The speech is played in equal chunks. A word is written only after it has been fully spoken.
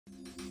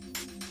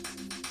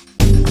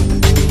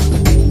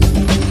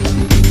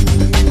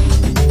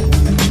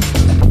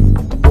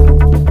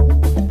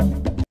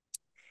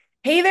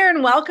Hey there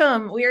and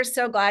welcome. We are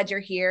so glad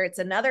you're here. It's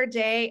another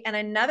day and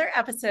another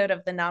episode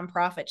of the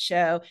Nonprofit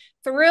Show.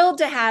 Thrilled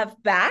to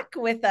have back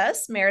with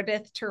us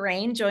Meredith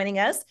Terrian joining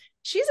us.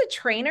 She's a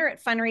trainer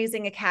at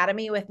Fundraising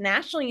Academy with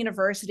National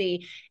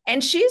University,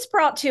 and she's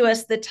brought to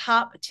us the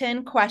top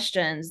 10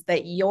 questions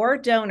that your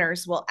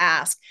donors will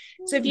ask.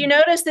 So if you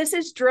notice, this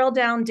is drill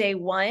down day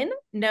one,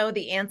 know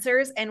the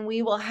answers, and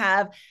we will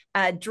have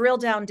drill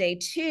down day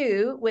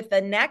two with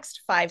the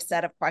next 5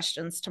 set of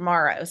questions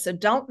tomorrow. So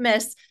don't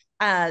miss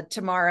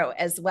tomorrow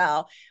as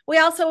well. We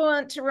also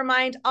want to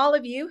remind all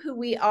of you who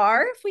we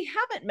are. If we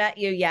haven't met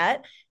you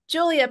yet,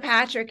 Julia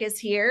Patrick is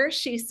here.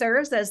 She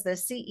serves as the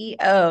CEO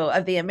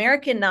of the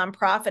American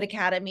Nonprofit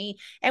Academy.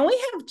 And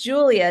we have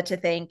Julia to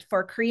thank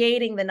for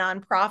creating the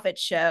Nonprofit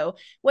Show,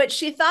 which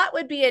she thought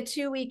would be a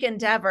 2-week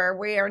endeavor.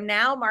 We are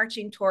now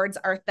marching towards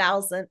our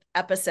 1,000th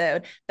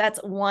episode. That's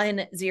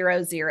 1000.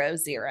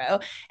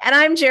 And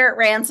I'm Jarrett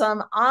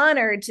Ransom,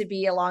 honored to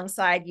be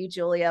alongside you,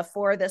 Julia,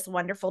 for this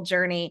wonderful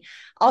journey.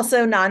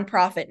 Also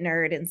nonprofit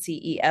nerd and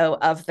CEO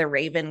of the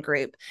Raven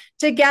Group.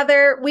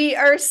 Together, we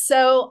are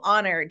so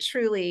honored,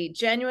 truly,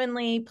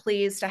 genuinely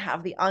pleased to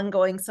have the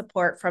ongoing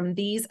support from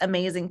these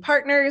amazing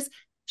partners.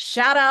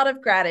 Shout out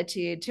of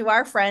gratitude to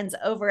our friends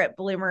over at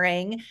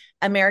Bloomerang,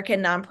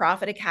 American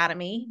Nonprofit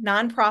Academy,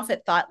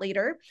 Nonprofit Thought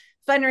Leader,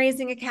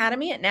 Fundraising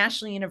Academy at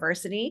National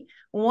University,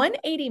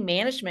 180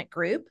 Management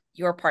Group,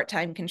 Your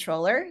Part-Time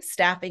Controller,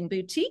 Staffing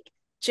Boutique,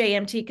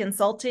 JMT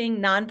Consulting,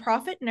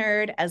 Nonprofit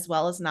Nerd, as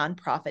well as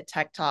Nonprofit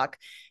Tech Talk.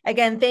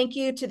 Again, thank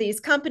you to these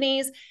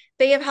companies.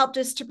 They have helped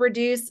us to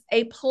produce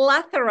a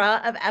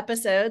plethora of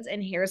episodes,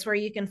 and here's where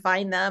you can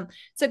find them.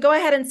 So go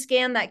ahead and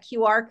scan that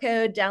QR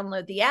code,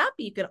 download the app.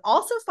 You can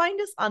also find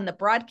us on the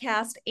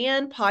broadcast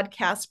and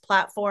podcast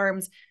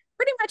platforms,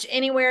 pretty much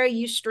anywhere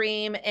you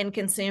stream and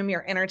consume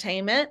your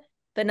entertainment.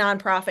 The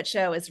Nonprofit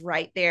Show is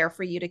right there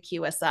for you to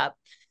queue us up.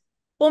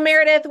 Well,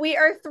 Meredith, we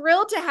are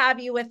thrilled to have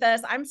you with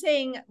us. I'm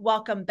saying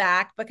welcome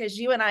back because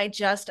you and I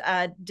just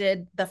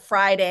did the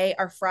Friday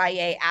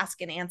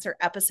Ask and Answer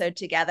episode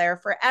together.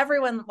 For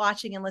everyone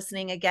watching and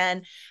listening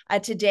again,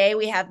 today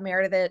we have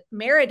Meredith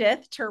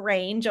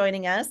Terrian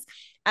joining us.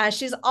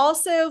 She's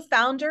also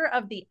founder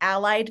of the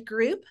Allied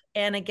Group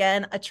and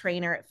again, a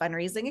trainer at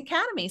Fundraising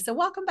Academy. So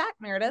welcome back,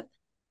 Meredith.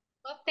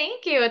 Well,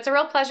 thank you. It's a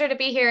real pleasure to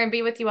be here and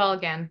be with you all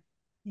again.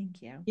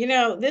 Thank you. You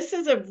know, this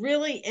is a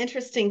really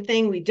interesting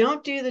thing. We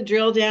don't do the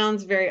drill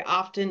downs very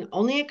often,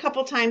 only a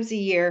couple times a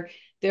year.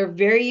 They're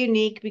very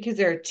unique because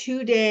they're a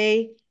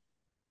 2-day,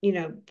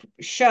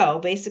 show.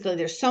 Basically,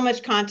 there's so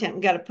much content.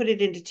 We got to put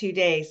it into 2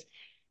 days.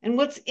 And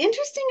what's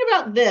interesting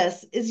about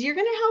this is you're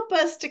going to help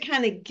us to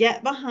kind of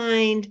get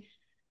behind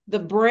the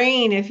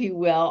brain, if you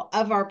will,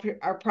 of our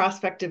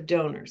prospective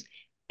donors.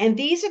 And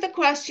these are the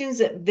questions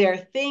that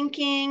they're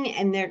thinking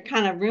and they're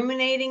kind of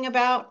ruminating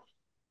about.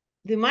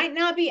 They might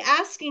not be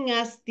asking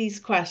us these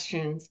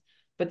questions,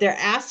 but they're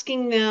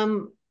asking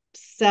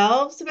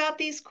themselves about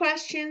these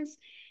questions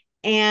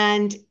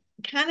and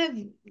kind of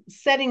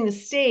setting the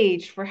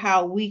stage for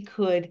how we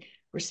could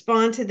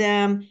respond to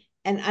them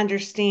and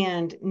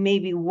understand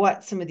maybe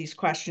what some of these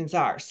questions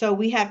are. So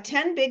we have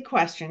 10 big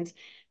questions.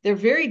 They're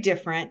very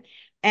different,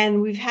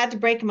 and we've had to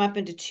break them up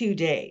into 2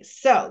 days.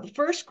 So the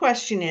first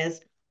question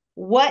is,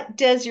 what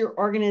does your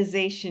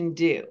organization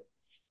do?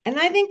 And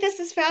I think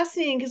this is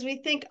fascinating because we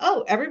think,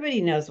 oh,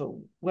 everybody knows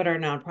what our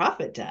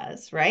nonprofit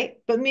does, right?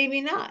 But maybe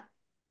not.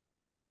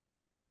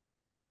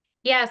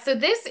 Yeah, so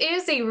this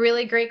is a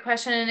really great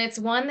question, and it's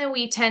one that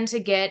we tend to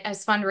get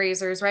as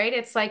fundraisers, right?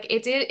 It's like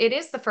it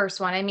is the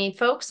first one. I mean,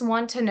 folks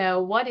want to know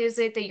what is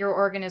it that your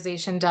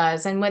organization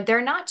does, and what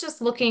they're not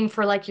just looking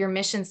for like your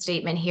mission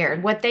statement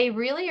here. What they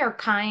really are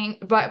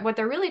what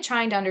they're really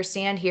trying to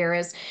understand here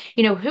is,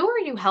 who are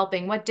you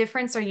helping? What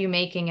difference are you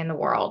making in the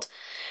world?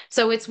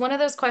 So it's one of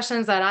those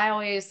questions that I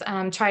always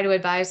try to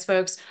advise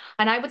folks.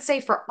 And I would say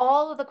for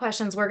all of the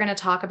questions we're going to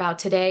talk about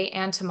today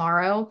and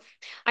tomorrow,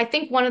 I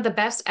think one of the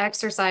best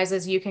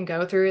exercises you can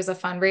go through as a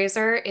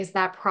fundraiser is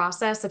that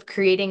process of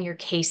creating your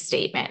case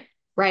statement.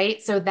 Right.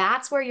 So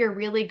that's where you're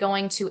really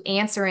going to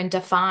answer and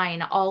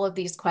define all of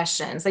these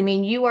questions. I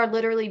mean, you are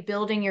literally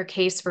building your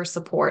case for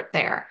support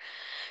there.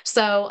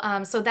 So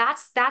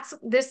that's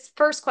this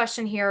first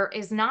question here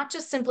is not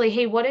just simply,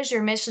 hey, what is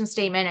your mission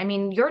statement? I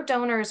mean, your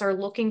donors are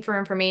looking for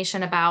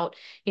information about,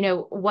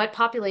 what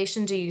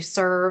population do you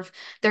serve?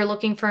 They're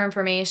looking for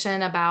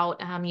information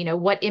about,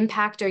 what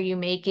impact are you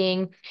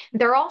making?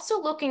 They're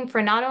also looking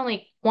for not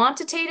only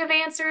quantitative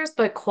answers,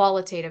 but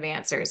qualitative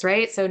answers,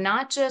 right? So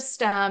not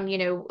just,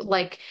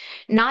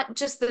 not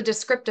just the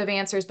descriptive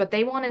answers, but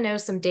they want to know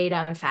some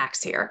data and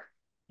facts here.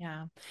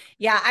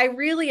 Yeah, I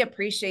really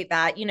appreciate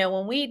that.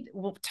 When we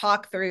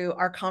talk through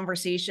our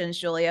conversations,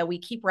 Julia, we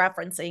keep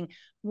referencing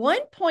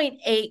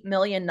 1.8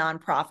 million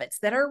nonprofits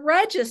that are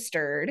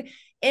registered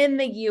in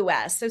the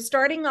US. So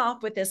starting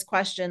off with this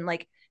question,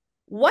 like,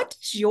 what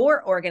does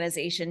your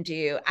organization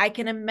do? I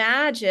can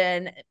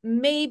imagine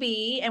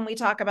maybe, and we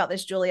talk about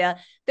this, Julia,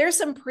 there's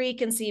some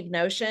preconceived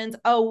notions.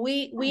 Oh,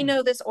 we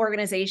know this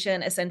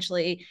organization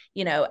essentially,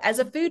 as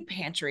a food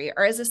pantry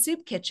or as a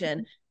soup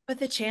kitchen. but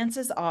the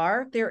chances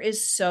are there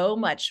is so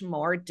much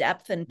more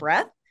depth and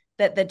breadth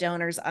that the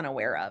donor's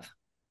unaware of.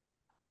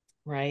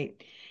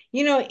 Right.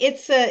 You know,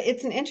 it's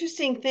an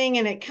interesting thing,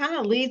 and it kind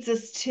of leads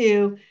us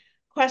to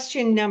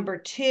question number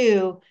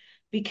 2,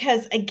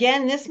 because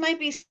again, this might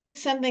be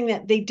something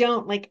that they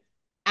don't like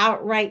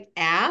outright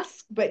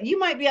ask, but you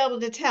might be able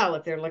to tell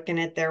if they're looking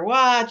at their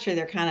watch or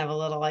they're kind of a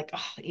little like,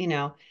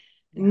 oh,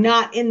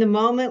 not in the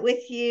moment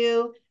with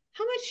you.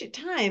 How much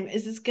time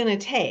is this going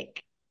to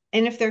take?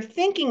 And if they're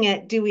thinking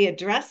it, do we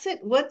address it?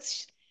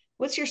 What's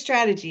your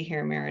strategy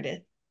here,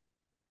 Meredith?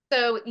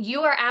 So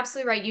you are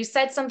absolutely right. You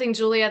said something,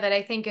 Julia, that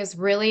I think is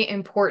really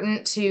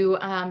important to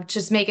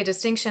just make a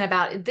distinction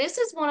about. This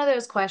is one of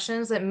those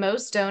questions that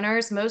most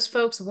donors, most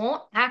folks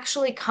won't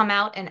actually come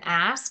out and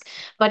ask,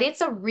 but it's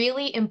a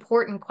really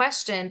important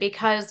question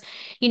because,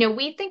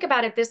 we think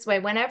about it this way.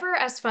 Whenever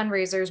as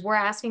fundraisers, we're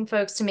asking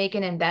folks to make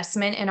an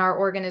investment in our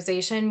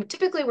organization,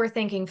 typically we're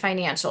thinking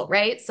financial,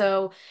 right?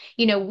 So,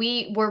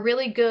 we're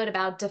really good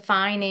about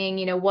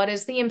defining, what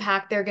is the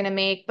impact they're going to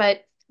make,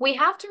 but we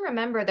have to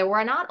remember that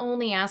we're not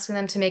only asking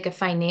them to make a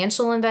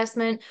financial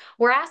investment,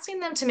 we're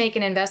asking them to make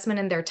an investment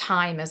in their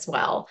time as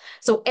well.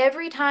 So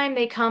every time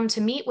they come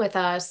to meet with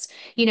us,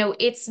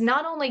 it's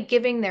not only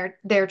giving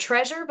their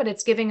treasure, but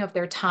it's giving of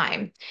their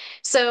time.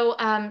 So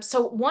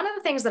one of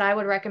the things that I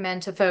would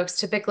recommend to folks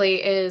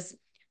typically is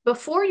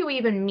before you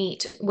even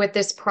meet with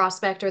this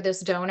prospect or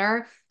this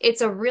donor,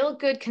 it's a real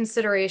good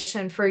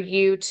consideration for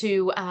you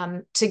to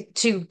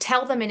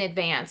tell them in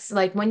advance.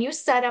 Like when you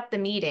set up the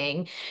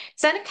meeting,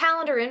 send a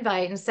calendar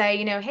invite and say,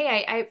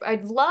 hey,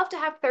 I'd love to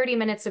have 30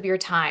 minutes of your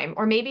time,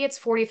 or maybe it's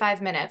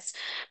 45 minutes.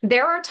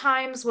 There are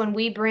times when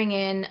we bring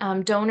in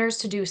donors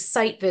to do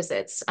site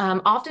visits.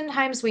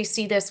 Oftentimes we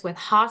see this with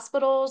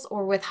hospitals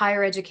or with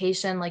higher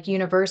education, like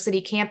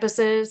university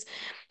campuses.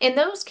 In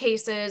those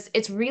cases,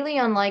 it's really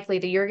unlikely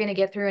that you're going to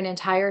get through an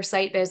entire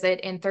site visit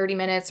in 30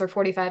 minutes or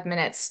 45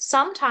 minutes.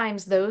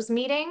 Sometimes those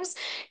meetings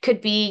could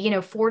be,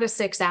 4 to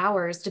 6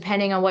 hours,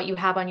 depending on what you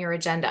have on your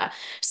agenda.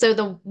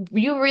 So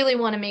you really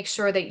want to make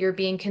sure that you're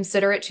being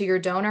considerate to your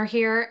donor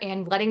here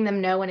and letting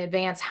them know in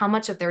advance how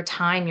much of their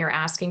time you're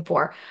asking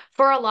for.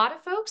 For a lot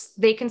of folks,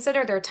 they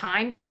consider their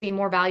time to be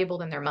more valuable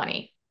than their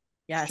money.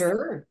 Yes.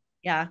 Sure.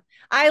 Yeah.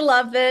 I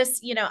love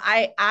this.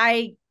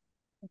 I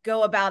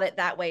go about it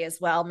that way as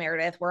well,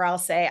 Meredith, where I'll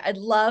say, I'd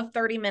love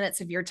 30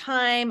 minutes of your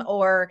time,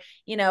 or,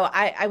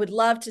 I would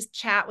love to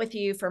chat with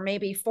you for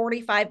maybe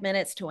 45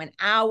 minutes to an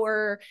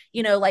hour,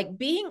 like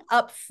being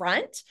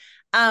upfront.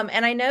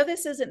 And I know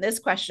this isn't this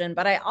question,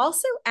 but I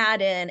also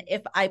add in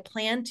if I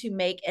plan to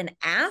make an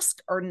ask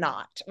or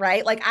not,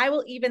 right? Like I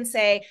will even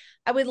say,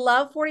 I would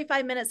love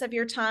 45 minutes of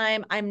your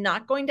time. I'm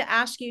not going to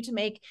ask you to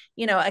make,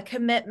 a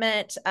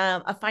commitment,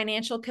 a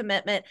financial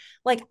commitment.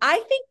 Like I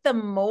think the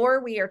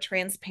more we are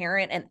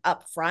transparent and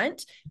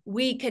upfront,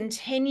 we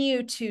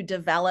continue to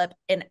develop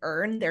and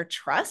earn their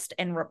trust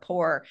and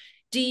rapport.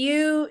 Do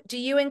you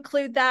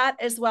include that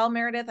as well,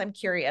 Meredith? I'm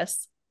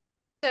curious.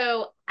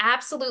 So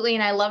absolutely.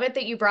 And I love it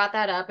that you brought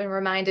that up and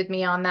reminded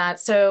me on that.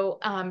 So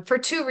for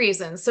 2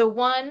 reasons. So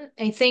one,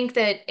 I think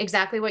that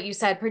exactly what you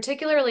said,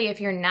 particularly if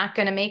you're not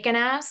going to make an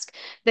ask,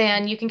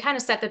 then you can kind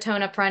of set the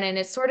tone up front and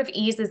it sort of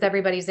eases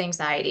everybody's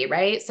anxiety,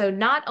 right? So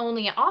not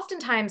only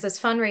oftentimes as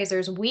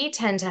fundraisers, we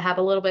tend to have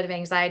a little bit of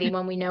anxiety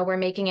when we know we're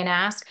making an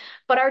ask,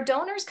 but our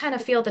donors kind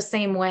of feel the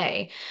same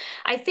way.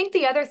 I think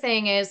the other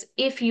thing is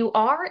if you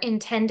are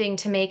intending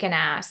to make an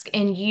ask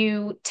and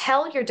you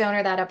tell your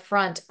donor that up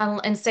front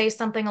and say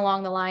something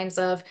along the lines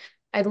of,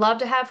 I'd love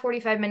to have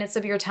 45 minutes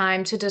of your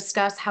time to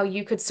discuss how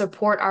you could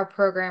support our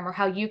program or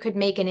how you could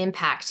make an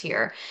impact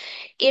here.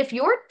 If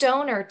your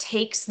donor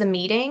takes the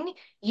meeting,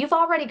 you've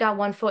already got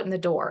one foot in the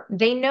door.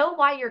 They know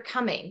why you're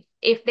coming.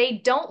 If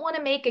they don't want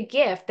to make a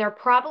gift, they're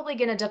probably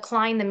going to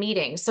decline the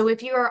meeting. So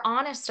if you are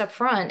honest up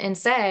front and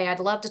say, I'd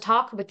love to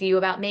talk with you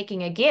about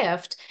making a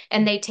gift,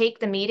 and they take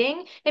the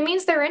meeting, it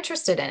means they're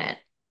interested in it.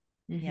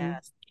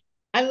 Yes.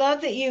 I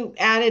love that you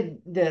added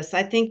this.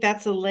 I think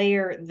that's a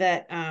layer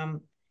that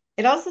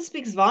it also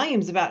speaks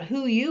volumes about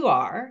who you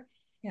are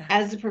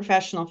as a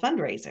professional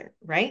fundraiser,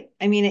 right?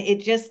 I mean,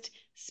 it just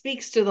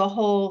speaks to the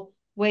whole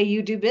way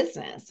you do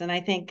business. And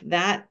I think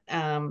that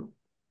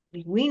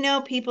we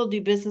know people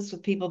do business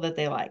with people that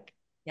they like.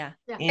 Yeah.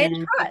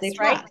 And trust, they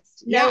right?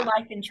 trust. No, Yeah.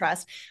 like, and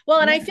trust.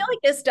 Well, and I feel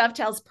like this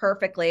dovetails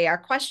perfectly. Our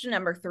question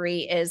number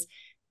 3 is,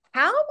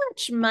 how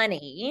much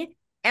money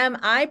am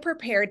I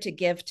prepared to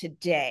give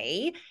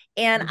today?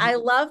 And I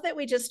love that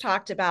we just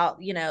talked about,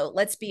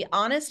 let's be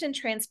honest and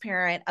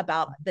transparent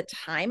about the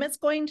time it's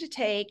going to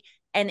take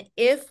and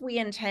if we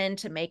intend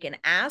to make an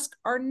ask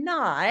or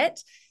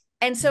not.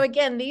 And so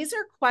again, these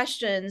are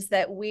questions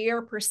that we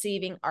are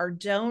perceiving our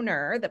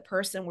donor, the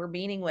person we're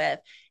meeting with,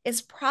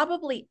 is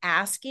probably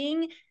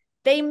asking.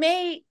 They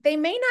may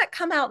not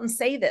come out and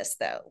say this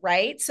though,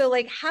 right? So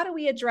like, how do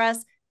we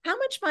address how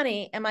much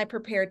money am I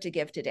prepared to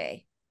give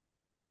today?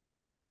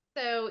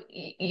 So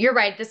you're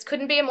right. This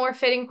couldn't be a more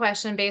fitting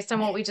question based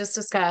on what we just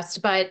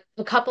discussed, but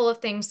a couple of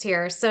things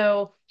here.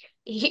 So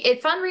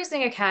At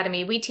Fundraising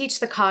Academy, we teach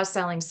the cause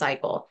selling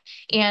cycle,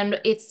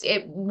 and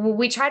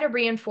we try to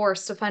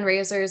reinforce to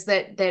fundraisers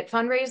that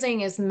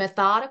fundraising is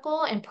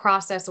methodical and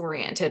process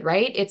oriented,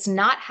 right? It's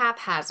not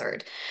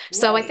haphazard.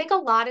 So I Right. think a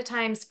lot of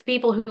times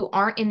people who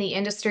aren't in the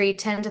industry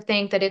tend to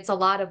think that it's a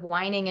lot of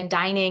whining and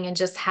dining and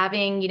just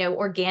having,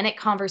 organic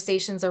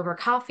conversations over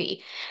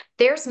coffee.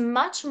 There's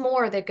much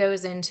more that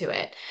goes into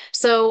it.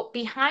 So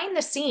behind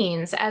the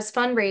scenes, as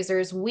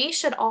fundraisers, we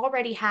should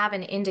already have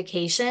an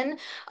indication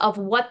of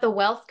what the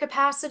wealth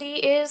capacity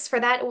is for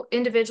that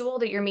individual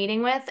that you're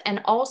meeting with.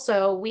 And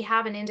also we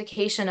have an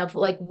indication of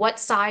like what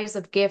size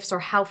of gifts or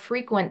how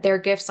frequent their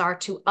gifts are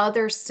to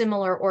other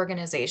similar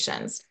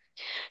organizations.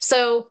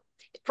 So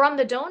from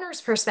the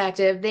donor's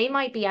perspective, they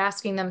might be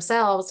asking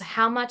themselves,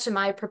 how much am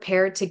I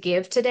prepared to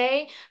give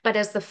today? But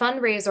as the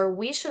fundraiser,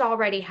 we should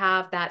already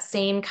have that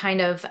same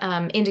kind of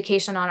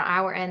indication on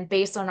our end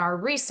based on our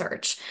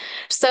research.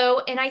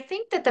 So, and I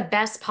think that the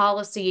best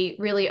policy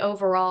really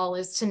overall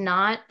is to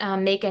not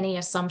make any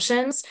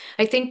assumptions.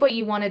 I think what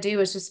you want to do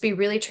is just be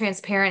really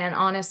transparent and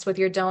honest with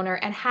your donor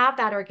and have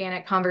that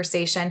organic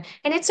conversation.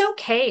 And it's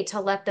okay to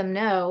let them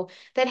know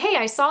that, hey,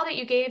 I saw that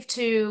you gave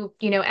to,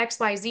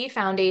 XYZ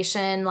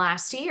Foundation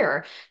last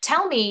year.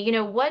 Tell me,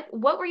 what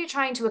were you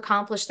trying to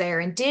accomplish there?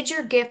 And did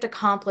your gift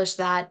accomplish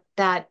that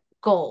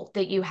goal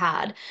that you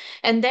had?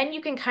 And then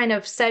you can kind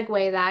of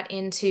segue that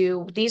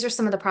into, these are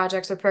some of the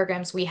projects or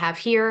programs we have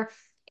here.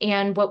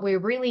 And what we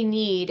really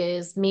need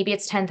is maybe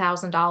it's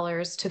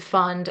 $10,000 to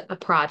fund a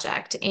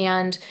project.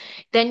 And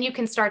then you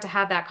can start to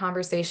have that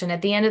conversation.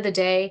 At the end of the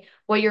day,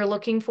 what you're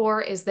looking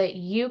for is that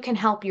you can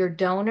help your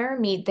donor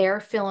meet their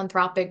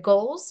philanthropic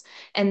goals,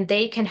 and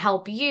they can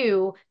help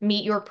you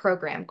meet your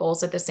program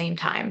goals at the same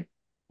time.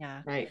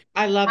 Yeah. Right.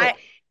 I love it.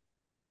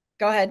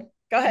 Go ahead.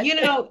 Go ahead.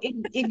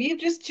 If you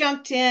just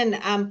jumped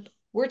in,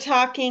 we're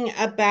talking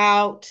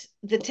about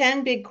the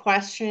 10 big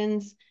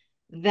questions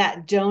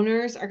that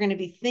donors are going to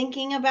be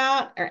thinking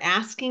about or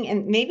asking,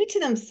 and maybe to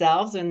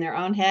themselves or in their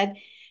own head.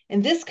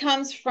 And this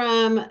comes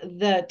from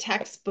the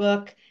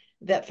textbook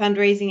that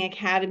Fundraising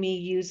Academy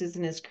uses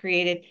and has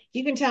created.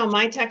 You can tell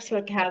my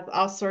textbook has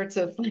all sorts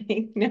of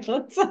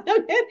notes on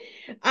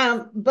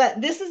it. But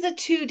this is a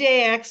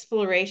 2-day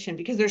exploration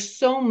because there's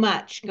so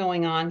much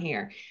going on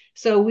here.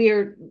 So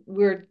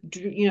we're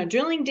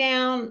drilling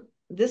down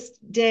this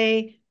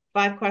day,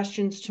 5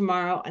 questions,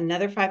 tomorrow,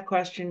 another 5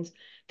 questions.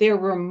 They're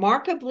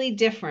remarkably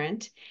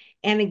different.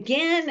 And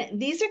again,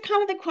 these are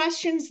kind of the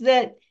questions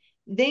that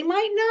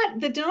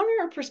the donor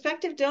or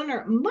prospective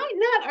donor might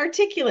not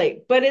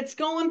articulate, but it's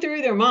going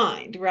through their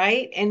mind,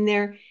 right? And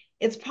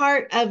it's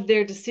part of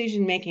their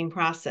decision-making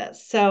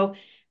process. So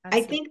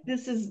I think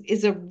this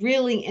is a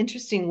really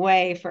interesting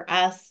way for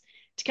us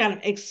to kind of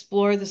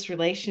explore this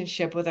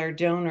relationship with our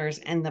donors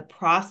and the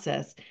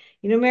process.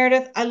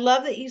 Meredith, I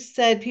love that you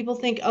said people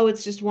think, oh,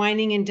 it's just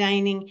whining and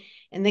dining.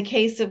 In the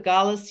case of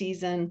gala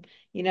season,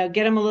 get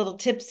them a little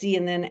tipsy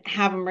and then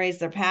have them raise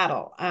their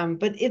paddle.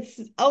 But it's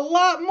a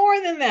lot more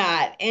than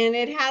that. And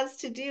it has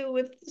to do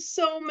with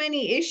so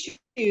many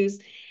issues.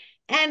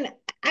 And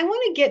I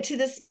want to get to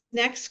this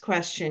next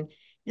question.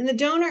 And the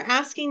donor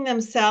asking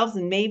themselves,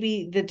 and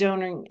maybe the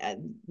donor,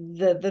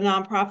 the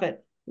nonprofit,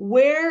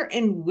 where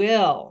and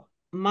will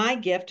my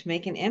gift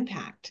make an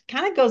impact?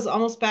 Kind of goes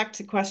almost back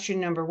to question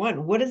number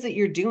 1. What is it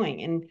you're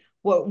doing? And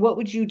what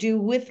would you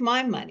do with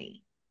my money?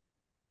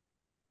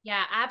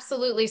 Yeah,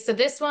 absolutely. So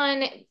this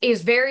one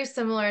is very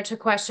similar to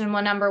question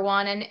number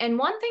 1. And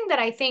one thing that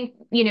I think,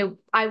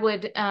 I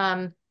would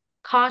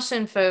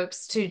caution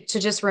folks to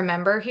just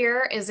remember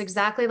here is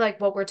exactly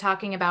like what we're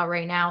talking about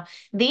right now.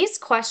 These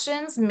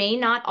questions may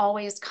not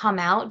always come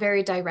out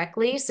very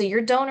directly. So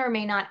your donor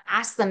may not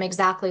ask them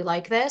exactly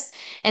like this,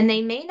 and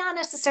they may not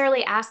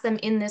necessarily ask them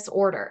in this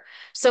order.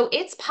 So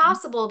it's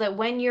possible that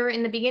when you're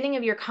in the beginning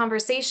of your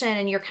conversation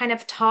and you're kind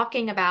of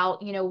talking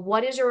about,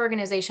 what is your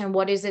organization?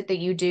 What is it that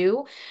you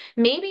do?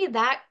 Maybe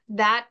that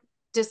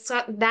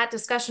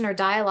discussion or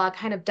dialogue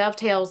kind of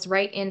dovetails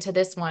right into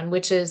this one,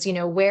 which is,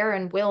 where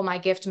and will my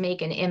gift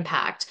make an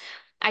impact?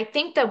 I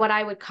think that what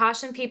I would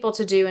caution people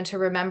to do and to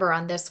remember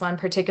on this one,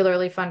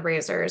 particularly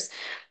fundraisers,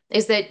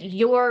 is that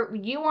you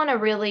want to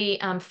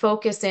really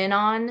focus in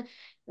on,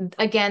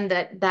 again,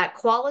 that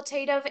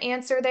qualitative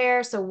answer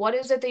there. So what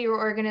is it that your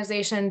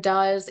organization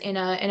does in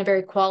a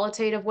very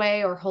qualitative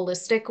way or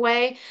holistic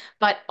way?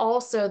 But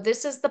also,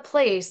 this is the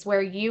place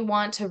where you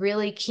want to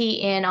really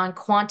key in on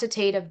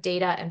quantitative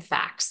data and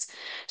facts.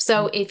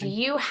 So if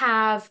you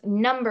have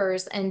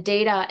numbers and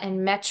data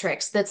and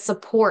metrics that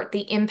support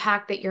the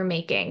impact that you're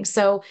making.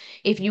 So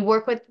if you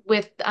work with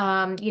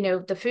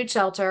the food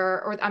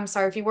shelter, or I'm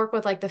sorry, if you work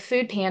with like the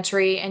food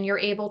pantry and you're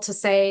able to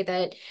say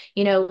that,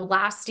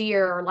 last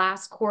year or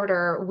last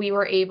quarter, we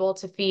were able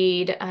to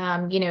feed,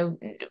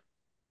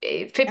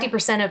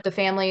 50% of the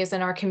families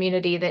in our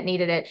community that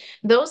needed it.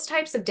 Those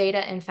types of data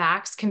and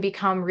facts can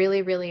become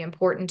really, really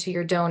important to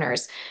your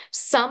donors.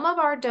 Some of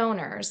our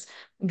donors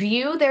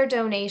view their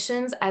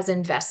donations as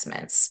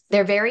investments.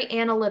 They're very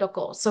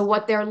analytical. So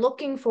what they're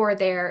looking for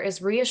there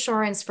is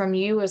reassurance from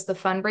you as the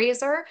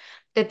fundraiser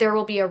that there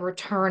will be a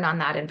return on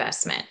that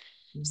investment.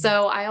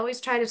 So I always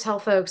try to tell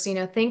folks,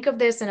 think of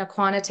this in a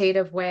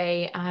quantitative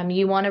way.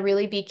 You want to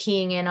really be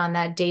keying in on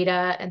that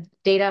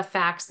data,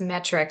 facts,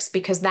 metrics,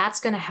 because that's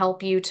going to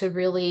help you to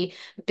really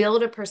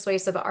build a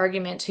persuasive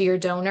argument to your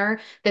donor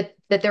that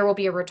there will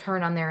be a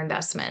return on their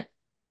investment.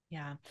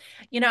 Yeah.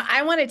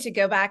 I wanted to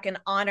go back and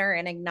honor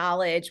and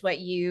acknowledge what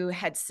you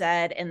had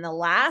said in the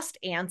last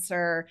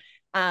answer.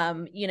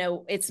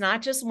 It's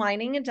not just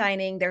whining and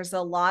dining. There's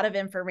a lot of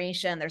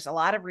information. There's a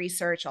lot of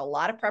research, a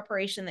lot of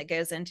preparation that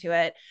goes into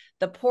it.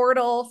 The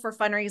portal for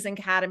Fundraising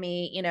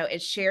Academy,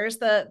 it shares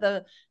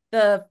the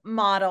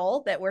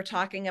model that we're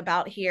talking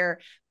about here,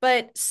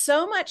 but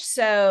so much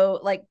so,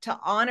 like, to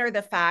honor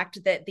the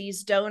fact that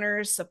these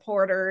donors,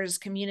 supporters,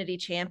 community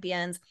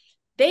champions,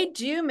 they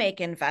do make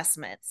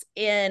investments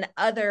in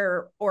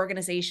other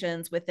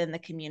organizations within the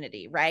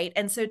community, right?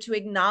 And so to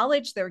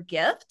acknowledge their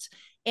gift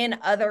in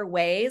other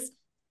ways,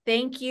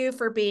 thank you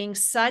for being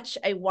such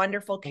a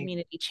wonderful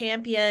community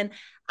champion.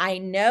 I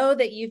know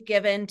that you've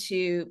given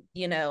to,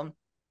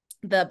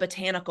 the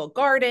botanical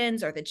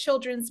gardens or the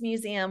children's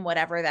museum,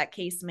 whatever that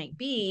case may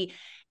be.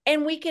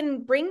 And we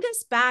can bring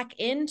this back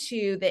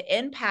into the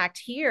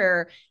impact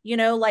here,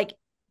 like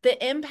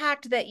the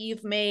impact that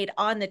you've made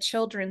on the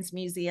Children's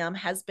Museum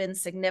has been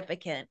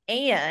significant,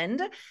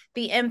 and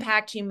the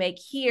impact you make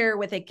here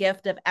with a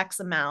gift of X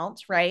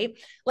amount, right?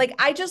 Like,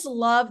 I just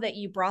love that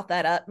you brought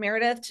that up,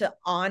 Meredith, to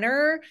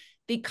honor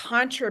the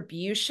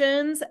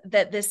contributions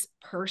that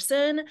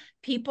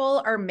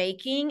people are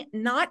making,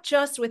 not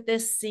just with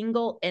this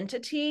single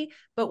entity,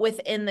 but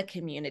within the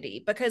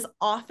community, because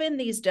often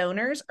these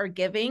donors are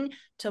giving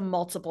to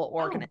multiple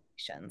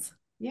organizations.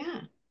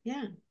 Yeah.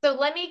 Yeah. So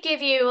let me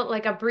give you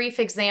like a brief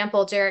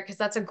example, Jarrett, because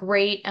that's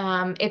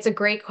it's a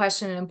great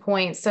question and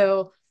point.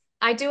 So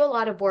I do a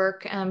lot of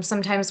work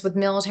sometimes with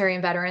military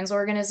and veterans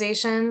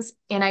organizations,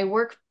 and I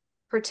work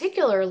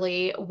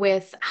particularly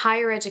with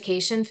higher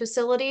education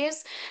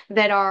facilities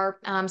that are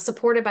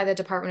supported by the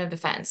Department of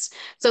Defense.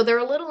 So they're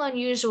a little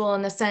unusual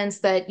in the sense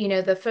that,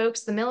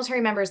 the military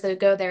members that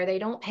go there, they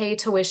don't pay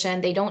tuition,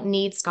 they don't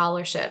need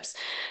scholarships.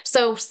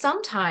 So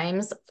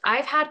sometimes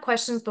I've had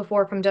questions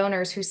before from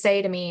donors who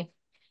say to me,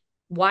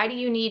 why do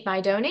you need my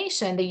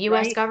donation? The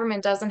U.S.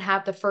 government doesn't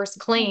have the first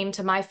claim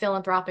to my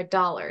philanthropic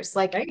dollars.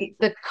 Like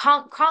the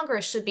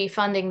Congress should be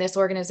funding this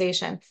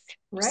organization.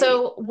 Right.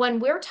 So when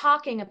we're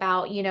talking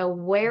about,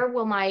 where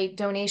will my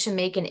donation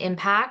make an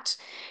impact?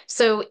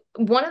 So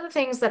one of the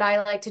things that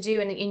I like to do,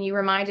 and you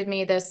reminded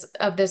me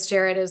of this,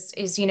 Jared, is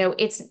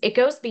it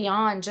goes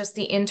beyond just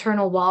the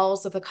internal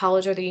walls of the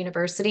college or the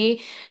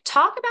university.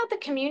 Talk about the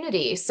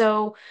community.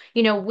 So,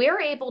 we're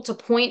able to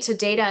point to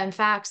data and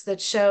facts that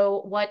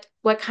show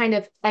what kind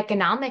of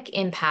economic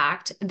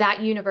impact that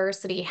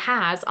university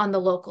has on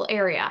the local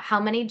area, how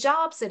many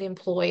jobs it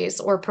employs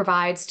or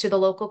provides to the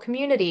local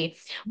community,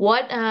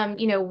 what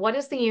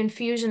is the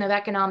infusion of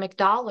economic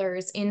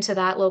dollars into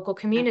that local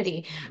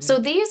community. Absolutely. So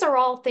these are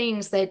all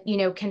things that,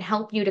 can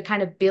help you to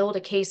kind of build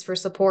a case for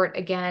support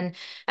again,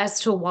 as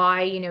to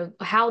why,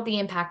 how the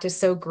impact is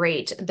so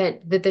great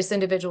that this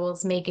individual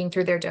is making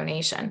through their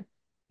donation.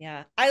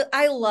 Yeah,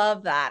 I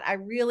love that. I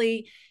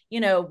really,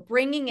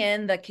 bringing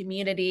in the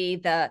community,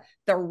 the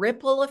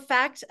ripple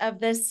effect of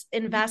this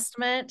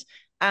investment,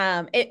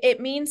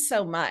 it means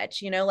so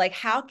much, like,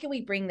 how can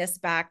we bring this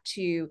back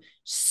to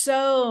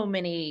so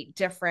many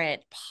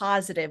different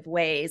positive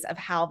ways of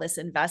how this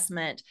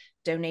investment,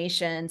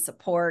 donation,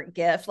 support,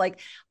 gift, like,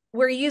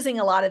 we're using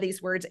a lot of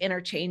these words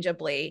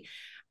interchangeably.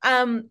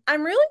 I'm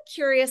really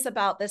curious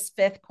about this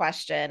fifth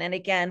question. And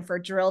again, for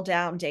drill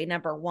down day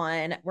number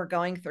 1, we're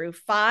going through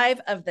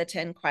 5 of the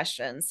 10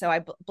 questions. So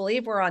I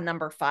believe we're on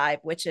number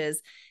 5, which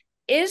is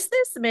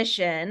this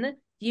mission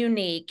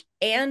unique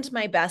and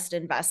my best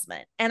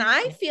investment? And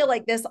I feel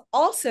like this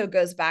also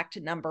goes back to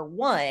number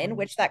 1,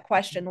 which that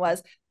question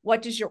was,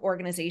 what does your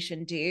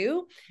organization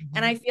do? Mm-hmm.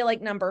 And I feel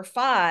like number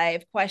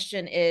 5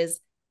 question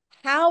is,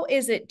 how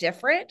is it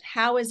different?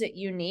 How is it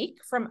unique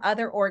from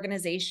other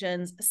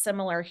organizations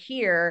similar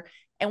here?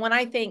 And when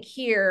I think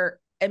here,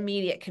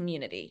 immediate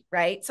community,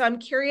 right? So I'm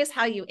curious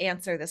how you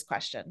answer this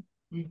question.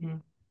 Mm-hmm.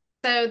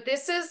 So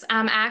this is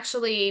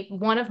actually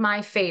one of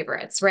my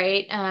favorites,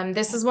 right?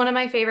 This is one of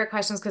my favorite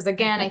questions because,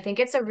 again, I think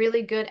it's a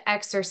really good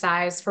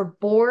exercise for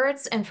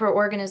boards and for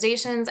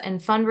organizations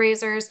and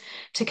fundraisers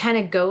to kind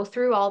of go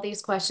through all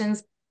these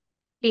questions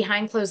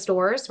behind closed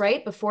doors,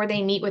 right? Before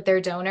they meet with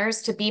their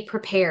donors, to be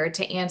prepared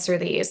to answer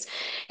these.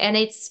 And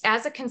it's,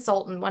 as a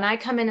consultant, when I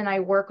come in and I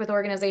work with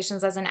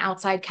organizations as an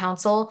outside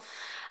counsel,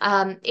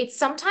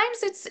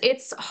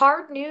 it's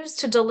hard news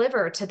to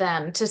deliver to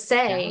them, to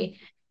say,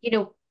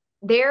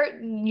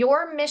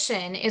 your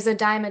mission is a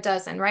dime a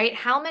dozen, right?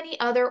 How many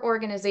other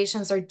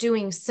organizations are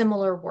doing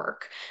similar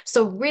work?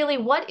 So really,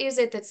 what is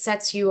it that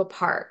sets you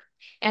apart?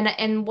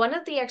 And one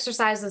of the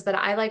exercises that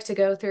I like to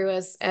go through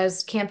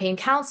as campaign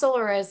counsel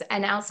or as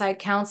an outside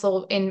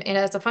counsel in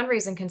as a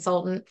fundraising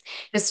consultant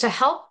is to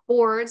help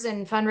boards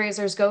and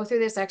fundraisers go through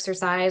this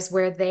exercise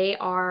where they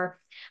are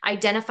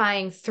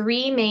identifying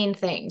three main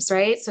things,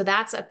 right? So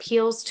that's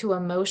appeals to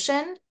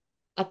emotion,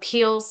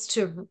 appeals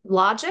to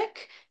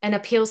logic, and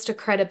appeals to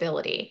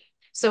credibility.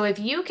 So if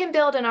you can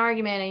build an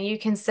argument and you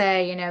can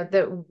say, you know,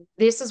 that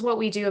this is what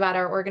we do about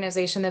our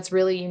organization that's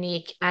really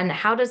unique, and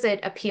how does it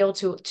appeal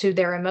to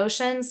their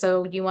emotions?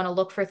 So you want to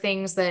look for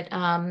things that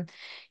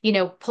you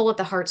know, pull at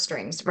the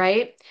heartstrings,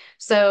 right?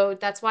 So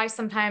that's why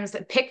sometimes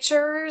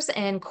pictures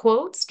and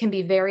quotes can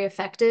be very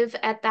effective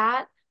at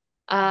that.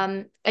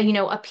 You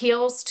know,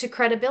 appeals to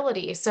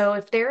credibility. So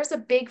if there's a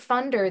big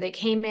funder that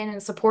came in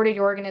and supported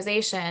your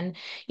organization,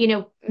 you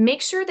know,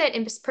 make sure that,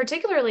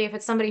 particularly if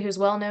it's somebody who's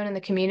well known in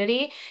the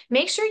community,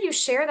 make sure you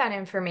share that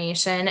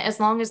information as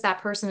long as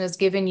that person has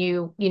given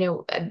you, you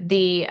know,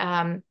 the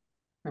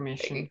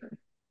Permission.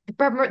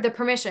 the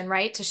permission,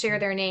 right, to share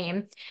their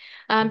name.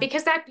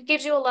 Because that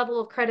gives you a level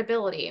of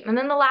credibility. And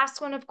then the last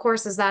one, of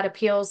course, is that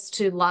appeals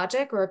to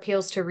logic or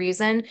appeals to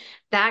reason.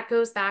 That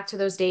goes back to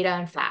those data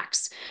and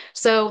facts.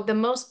 So the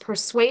most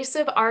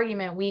persuasive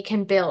argument we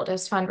can build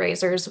as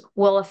fundraisers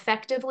will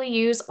effectively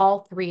use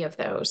all three of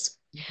those.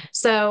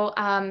 So,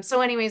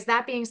 so anyways,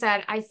 that being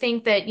said, I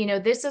think that, you know,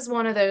 this is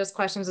one of those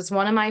questions. It's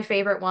one of my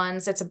favorite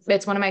ones.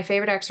 It's one of my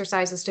favorite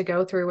exercises to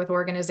go through with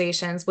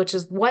organizations, which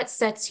is what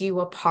sets you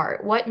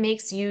apart? What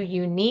makes you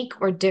unique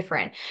or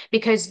different?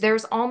 Because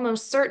there's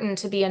almost certain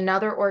to be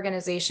another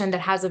organization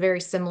that has a very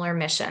similar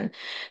mission.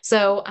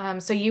 So,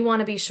 so you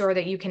want to be sure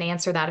that you can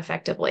answer that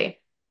effectively.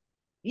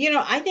 You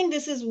know, I think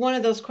this is one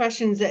of those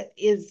questions that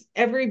is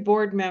every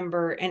board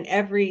member and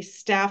every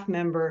staff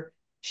member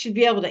should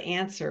be able to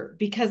answer,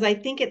 because I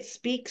think it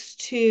speaks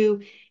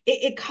to,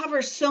 it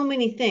covers so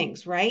many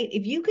things, right?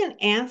 If you can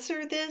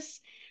answer this,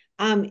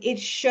 it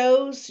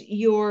shows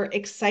your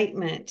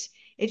excitement.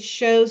 It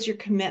shows your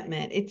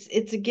commitment.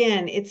 It's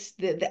again, it's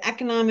the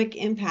economic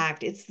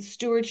impact. It's the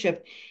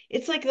stewardship.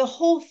 It's like the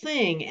whole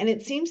thing. And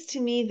it seems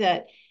to me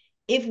that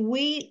if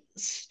we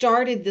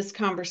started this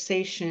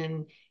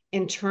conversation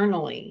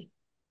internally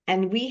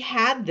and we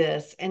had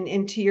this,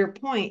 and to your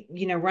point,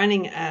 you know,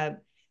 running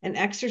an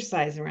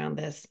exercise around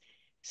this,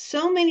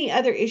 so many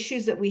other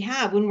issues that we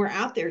have when we're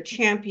out there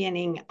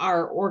championing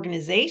our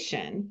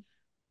organization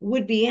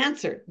would be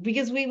answered,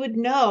 because we would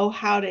know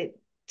how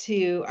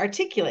to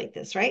articulate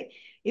this, right?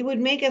 It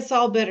would make us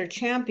all better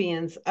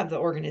champions of the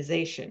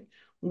organization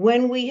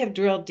when we have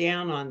drilled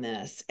down on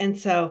this. And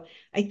so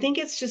I think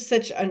it's just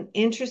such an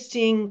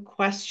interesting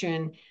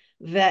question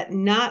that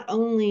not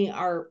only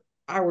are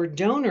our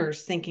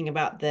donors thinking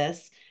about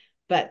this,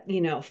 but,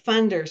 you know,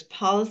 funders,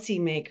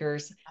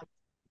 policymakers,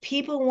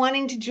 people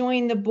wanting to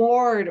join the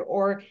board,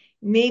 or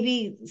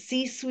maybe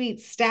C-suite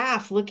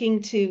staff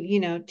looking to, you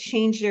know,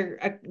 change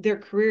their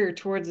career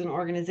towards an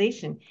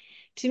organization.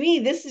 To me,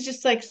 this is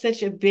just like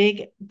such a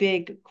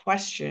big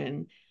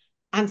question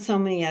on so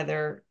many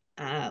other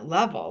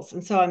levels.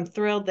 And so I'm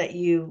thrilled that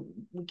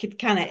we could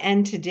kind of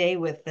end today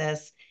with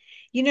this.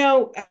 You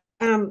know,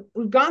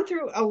 we've gone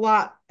through a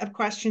lot of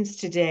questions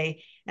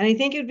today, and I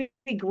think it would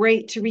be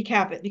great to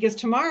recap it, because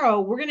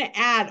tomorrow we're going to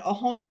add a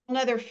whole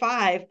another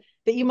 5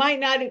 that you might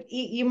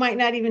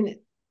not even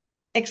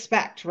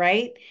expect,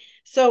 right?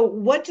 So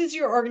what does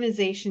your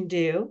organization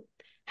do?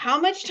 How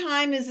much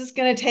time is this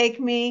going to take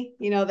me?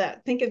 You know,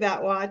 think of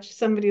that watch,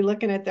 somebody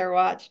looking at their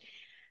watch.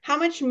 How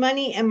much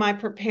money am I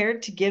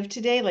prepared to give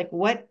today? Like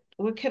what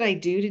could I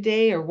do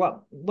today, or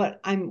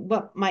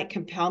what might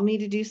compel me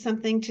to do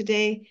something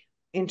today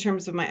in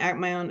terms of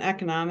my own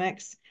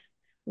economics?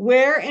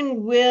 Where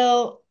and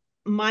will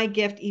my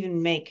gift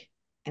even make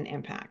an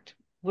impact?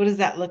 What does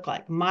that look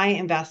like? My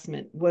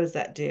investment, what does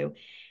that do?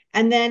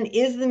 And then,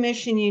 is the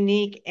mission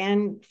unique?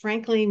 And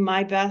frankly,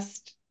 my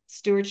best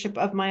stewardship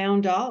of my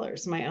own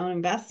dollars, my own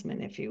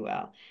investment, if you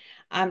will.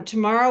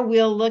 Tomorrow,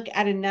 we'll look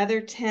at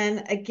another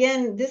 10.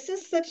 Again, this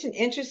is such an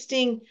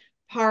interesting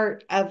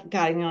part of,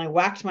 God, you know, I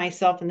whacked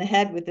myself in the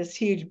head with this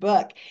huge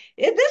book.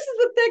 This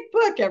is a thick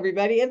book,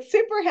 everybody. It's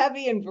super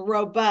heavy and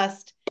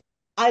robust.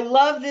 I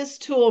love this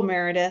tool,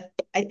 Meredith.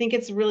 I think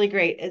it's really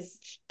great, as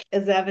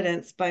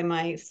evidenced by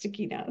my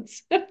sticky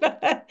notes.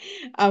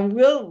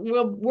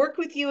 We'll work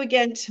with you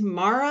again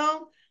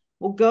tomorrow.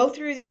 We'll go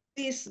through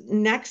these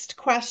next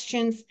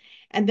questions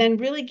and then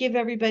really give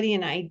everybody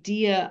an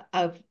idea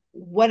of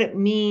what it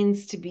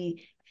means to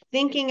be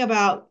thinking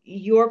about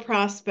your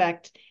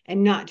prospect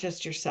and not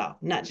just yourself,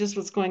 not just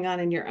what's going on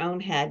in your own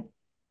head,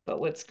 but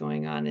what's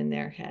going on in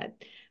their head.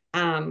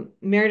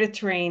 Meredith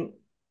Terrian,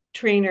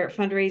 trainer at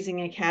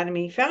Fundraising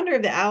Academy, founder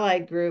of the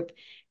Allied Group,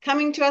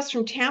 coming to us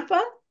from Tampa.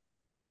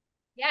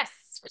 Yes,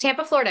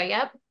 Tampa, Florida.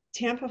 Yep.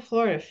 Tampa,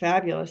 Florida.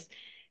 Fabulous.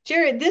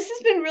 Jared, this has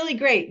been really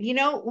great. You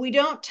know, we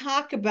don't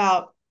talk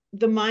about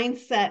the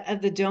mindset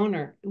of the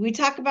donor. We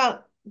talk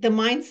about the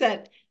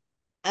mindset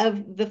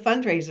of the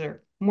fundraiser,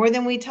 more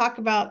than we talk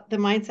about the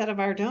mindset of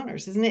our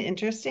donors. Isn't it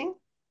interesting?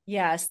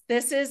 Yes,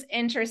 this is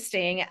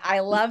interesting. I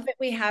love that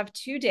we have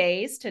 2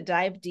 days to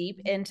dive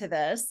deep into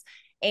this.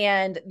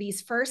 And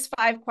these first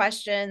 5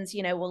 questions,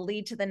 will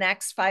lead to the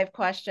next 5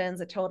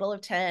 questions, a total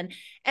of 10.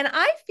 And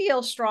I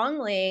feel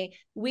strongly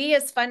we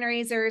as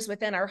fundraisers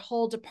within our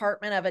whole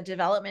department of a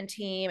development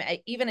team,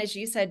 even as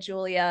you said,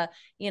 Julia,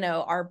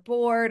 our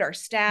board, our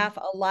staff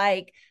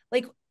alike,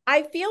 like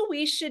I feel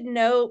we should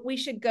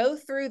go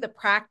through the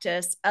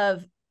practice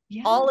of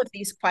all of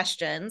these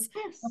questions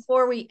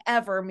before we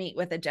ever meet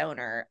with a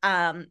donor.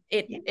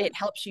 It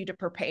helps you to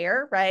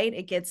prepare, right?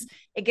 It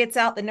gets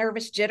out the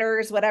nervous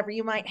jitters, whatever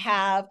you might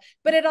have,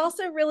 but it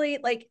also really,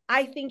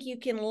 I think you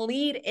can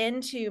lead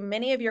into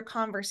many of your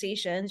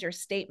conversations, your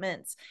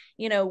statements,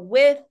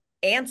 with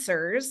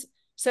answers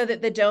so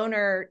that the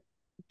donor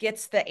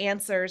gets the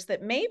answers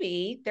that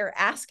maybe they're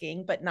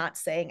asking but not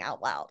saying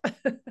out loud.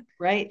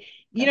 Right.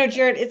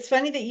 Jared, it's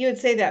funny that you would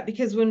say that,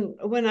 because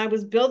when I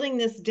was building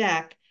this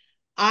deck,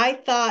 I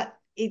thought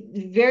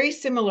it very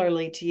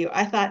similarly to you.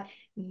 I thought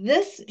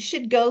this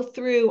should go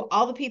through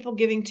all the people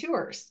giving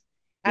tours,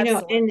 and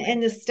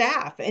the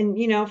staff, and,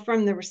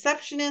 from the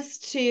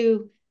receptionist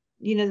to,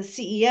 the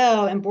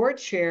CEO and board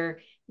chair.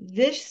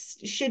 This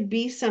should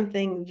be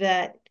something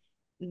that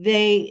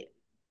they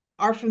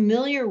are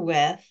familiar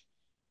with,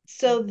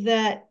 so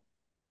that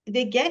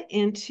they get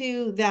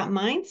into that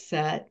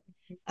mindset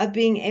of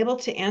being able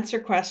to answer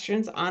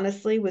questions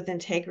honestly, with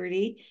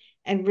integrity,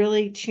 and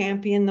really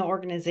champion the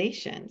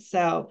organization.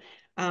 So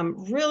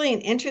really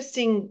an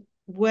interesting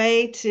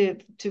way to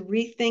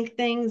rethink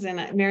things.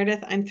 And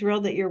Meredith, I'm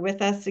thrilled that you're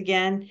with us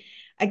again.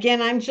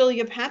 Again, I'm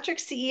Julia Patrick,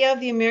 CEO of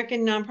the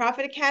American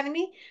Nonprofit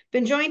Academy.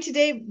 Been joined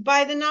today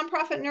by the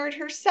nonprofit nerd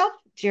herself,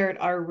 Jared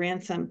R.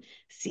 Ransom,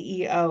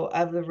 CEO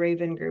of the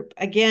Raven Group.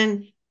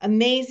 Again,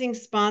 amazing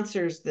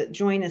sponsors that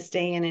join us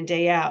day in and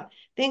day out.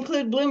 They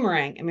include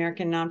Bloomerang,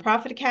 American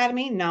Nonprofit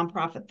Academy,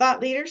 Nonprofit Thought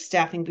Leader,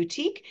 Staffing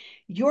Boutique,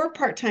 Your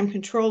Part-Time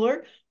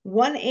Controller,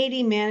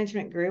 180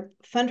 Management Group,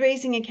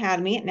 Fundraising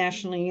Academy at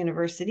National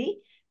University,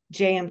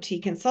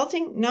 JMT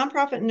Consulting,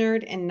 Nonprofit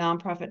Nerd, and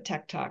Nonprofit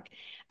Tech Talk.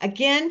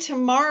 Again,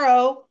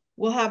 tomorrow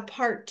we'll have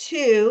part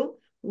 2,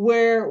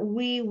 where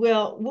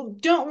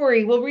don't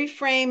worry, we'll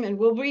reframe and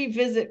we'll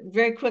revisit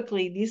very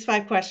quickly these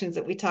 5 questions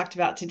that we talked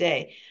about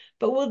today.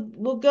 But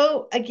we'll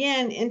go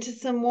again into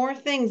some more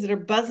things that are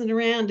buzzing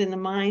around in the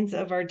minds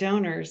of our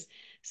donors,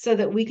 so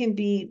that we can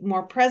be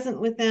more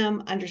present with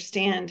them,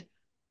 understand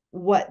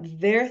what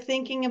they're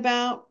thinking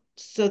about,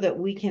 so that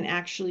we can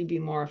actually be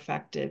more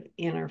effective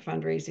in our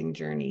fundraising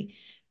journey.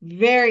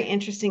 Very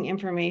interesting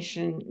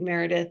information,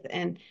 Meredith.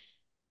 And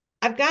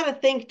I've got to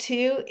think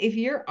too, if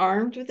you're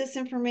armed with this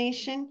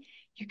information,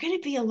 you're going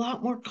to be a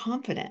lot more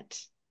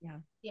confident.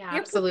 Yeah,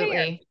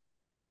 absolutely.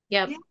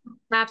 Yep, yeah.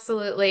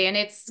 Absolutely. And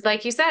it's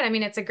like you said, I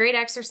mean, it's a great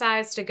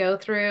exercise to go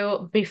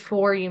through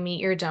before you meet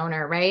your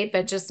donor, right?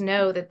 But just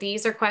know that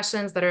these are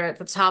questions that are at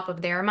the top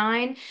of their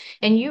mind,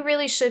 and you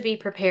really should be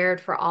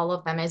prepared for all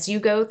of them. As you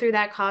go through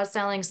that cause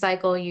selling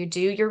cycle, you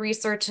do your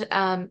research,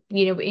 in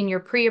your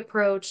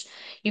pre-approach,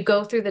 you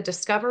go through the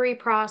discovery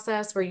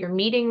process where you're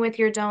meeting with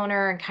your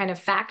donor and kind of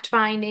fact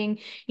finding.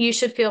 You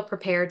should feel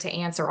prepared to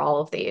answer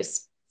all of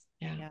these.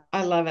 Yeah,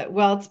 I love it.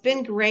 Well, it's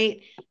been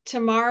great.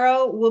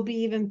 Tomorrow will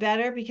be even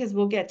better, because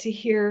we'll get to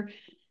hear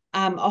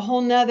a whole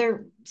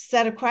nother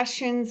set of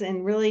questions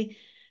and really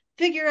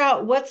figure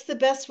out what's the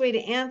best way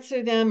to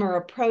answer them or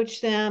approach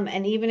them.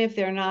 And even if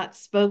they're not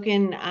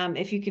spoken,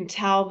 if you can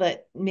tell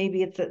that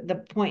maybe it's at the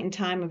point in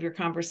time of your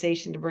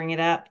conversation to bring it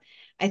up,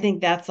 I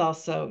think that's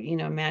also,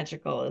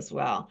 magical as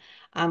well.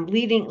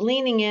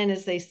 Leaning in,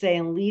 as they say,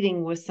 and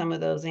leading with some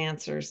of those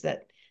answers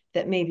that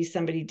maybe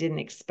somebody didn't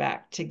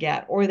expect to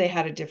get, or they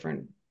had a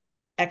different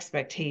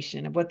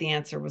expectation of what the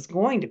answer was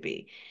going to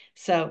be.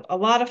 So a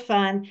lot of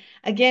fun.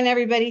 Again,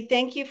 everybody,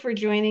 thank you for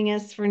joining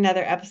us for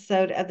another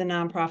episode of the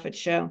Nonprofit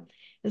Show.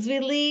 As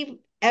we leave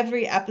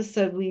every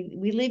episode,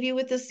 we leave you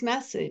with this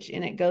message,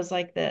 and it goes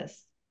like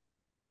this: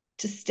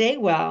 to stay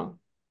well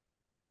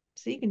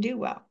so you can do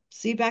well.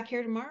 See you back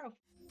here tomorrow.